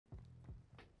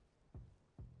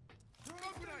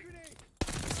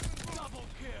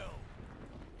kill.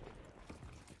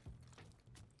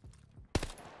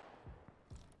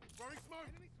 Throwing smoke.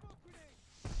 Enemy smoke grenade.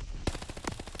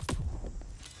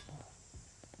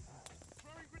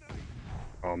 Throwing grenade.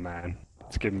 Oh man,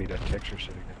 it's giving me that texture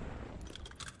shit again.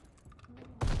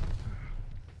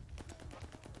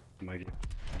 Am I getting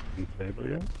in favor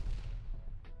yet?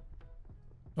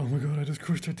 Oh my god, I just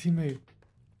crushed our teammate.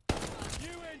 New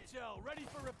intel, ready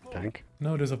for report. Tank?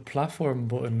 No, there's a platform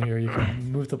button here. You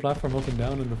can move the platform up and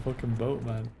down in the fucking boat,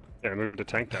 man. Yeah, move the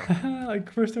tank down. I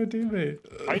crushed our teammate.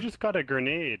 I just got a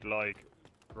grenade, like,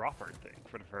 dropper thing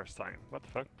for the first time. What the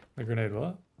fuck? A grenade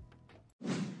what?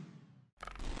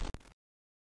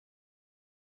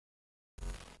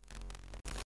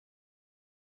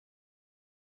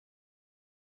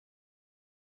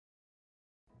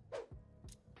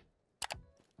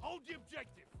 Hold the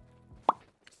objective.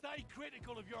 Stay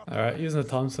critical of your Alright, using the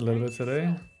Thompson a little bit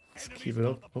today. Let's keep it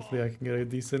up. Hopefully I can get a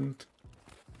decent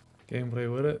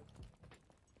gameplay with it.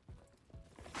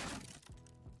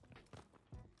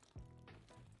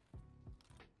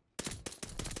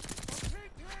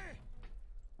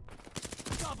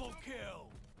 double kill.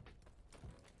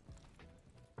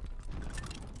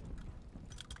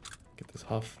 Get this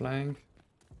half flank.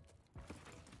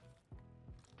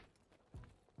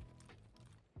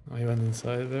 Oh, he went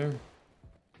inside there.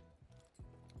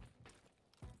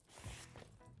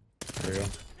 There we go.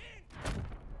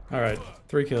 Alright,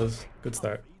 3 kills. Good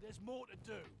start. There's more to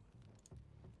do.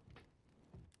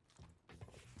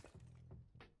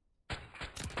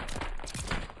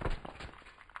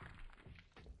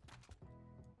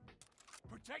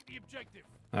 Protect the objective.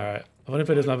 Alright, I've only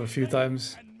played this map a few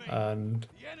times, and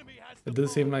The enemy has it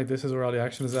does seem like this is where all the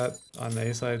action is at on the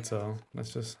A side, so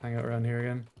let's just hang out around here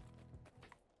again.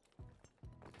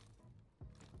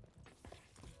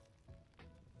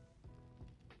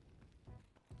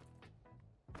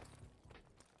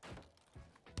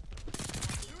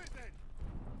 Do it then.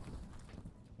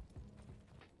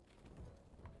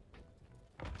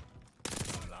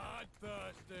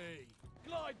 Bloodthirsty.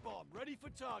 Glide bomb ready for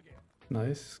target.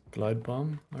 Nice, glide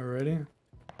bomb already.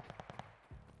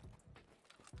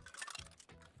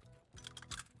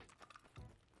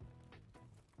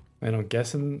 And I'm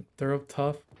guessing they're up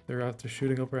top. They're after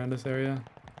shooting up around this area.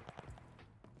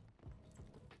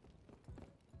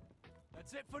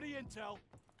 That's it for the intel.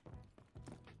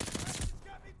 It's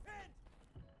got me pinned.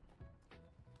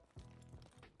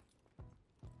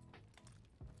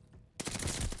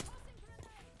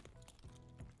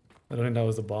 I don't think that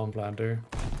was the bomb planter.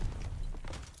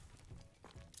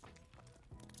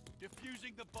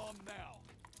 Defusing the bomb now.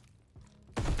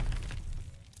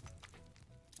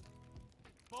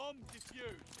 Bomb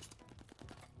defused.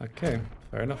 Okay,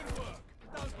 fair enough. Good work.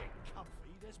 Don't get comfy.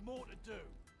 There's more to do.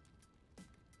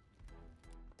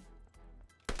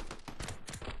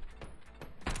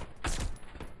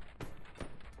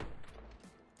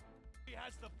 He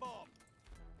has the bomb.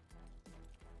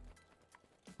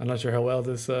 I'm not sure how well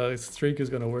this streak is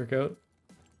going to work out.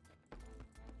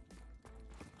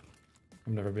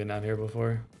 I've never been down here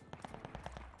before.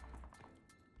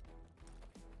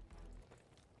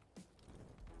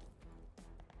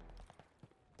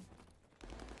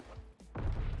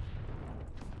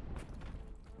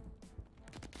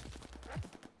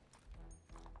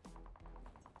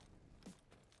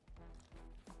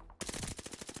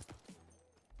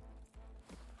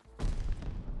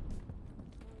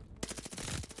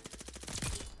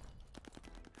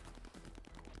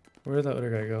 Where did that other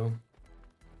guy go?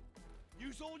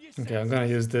 Use all your Okay, I'm gonna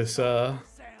use this sound,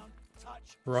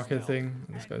 touch, rocket smell, thing.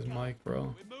 This and guy's color. mic,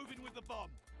 bro. We're moving with the bomb.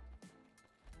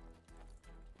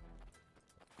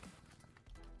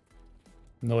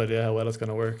 No idea how well it's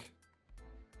gonna work.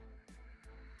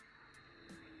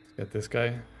 Let's get this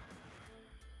guy.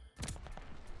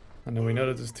 And then we know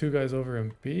that there's 2 guys over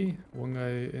in B, 1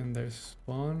 guy in their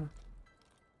spawn.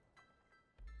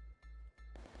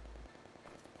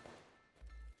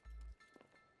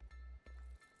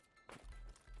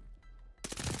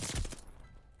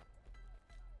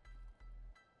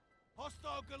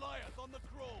 Hostile Goliath on the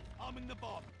crawl, arming the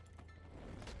bomb.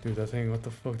 Dude, that thing, what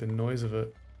the fuck, the noise of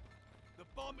it. The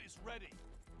bomb is ready.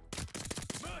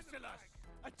 Merciless!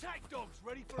 Attack dogs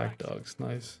ready for Attack action. dogs,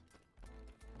 nice.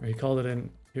 Or he called it in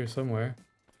here somewhere.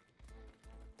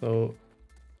 So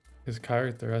his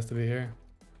character has to be here.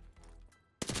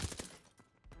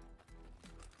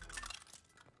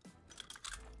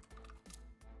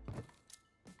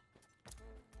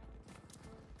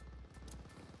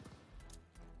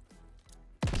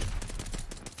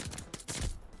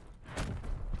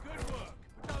 Good work.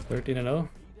 Don't 13-0.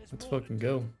 there's Let's more to fucking do.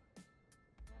 go.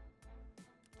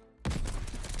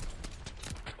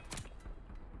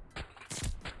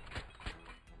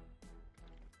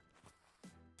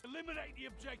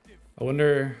 I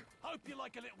wonder. Hope you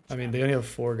like a little I mean, chat. they only have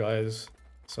 4 guys,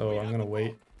 so We I'm have gonna the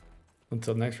wait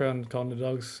until next round, calling the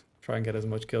dogs. Try and get as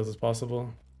much kills as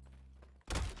possible.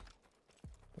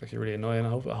 Actually, really annoying.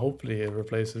 Hopefully, it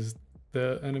replaces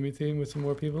the enemy team with some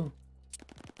more people.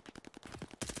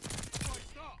 Right,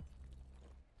 stop.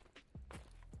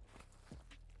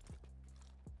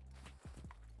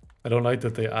 I don't like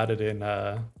that they added in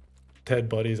dead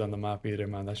bodies on the map either,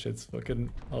 man. That shit's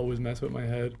fucking always mess with my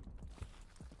head.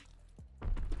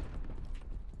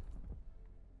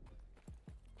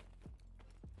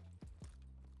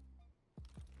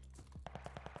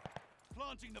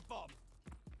 Planting the bomb.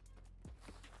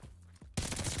 The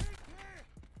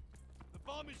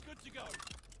bomb is good to go.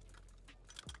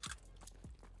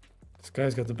 This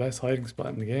guy's got the best hiding spot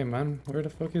in the game, man. Where the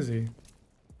fuck is he?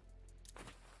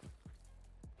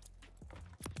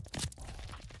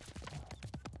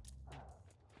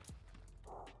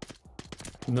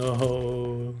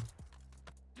 No.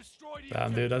 Destroy the Damn,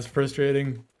 objective. dude, that's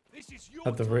frustrating. This is your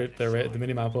Had the time to the shine.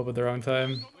 minimap up at the wrong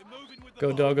time. We're moving with the Go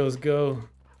bomb. doggos, go.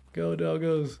 Go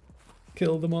doggos.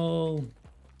 Kill them all.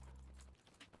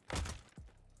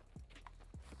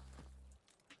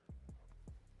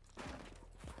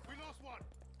 We lost one.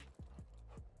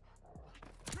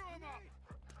 Chew him up.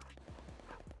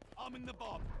 I'm in the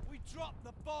bomb. We dropped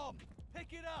the bomb.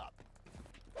 Pick it up.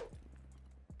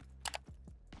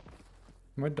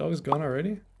 My dog's gone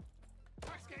already?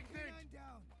 That's getting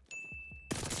down.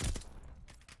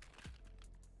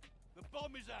 The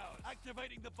bomb is out.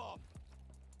 Activating the bomb.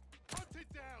 Hunt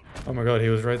it down. Oh my god, he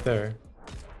was right there.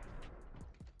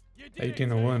 You did it,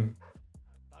 18-1. Don't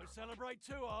celebrate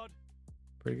too hard.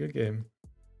 Pretty good game.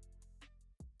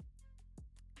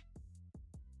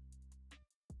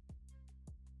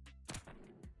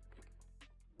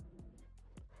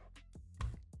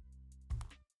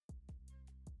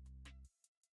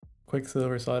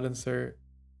 Quicksilver silencer,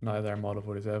 Nydar model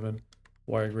 47,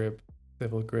 wire grip,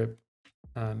 Stippled grip,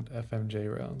 and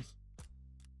FMJ rounds.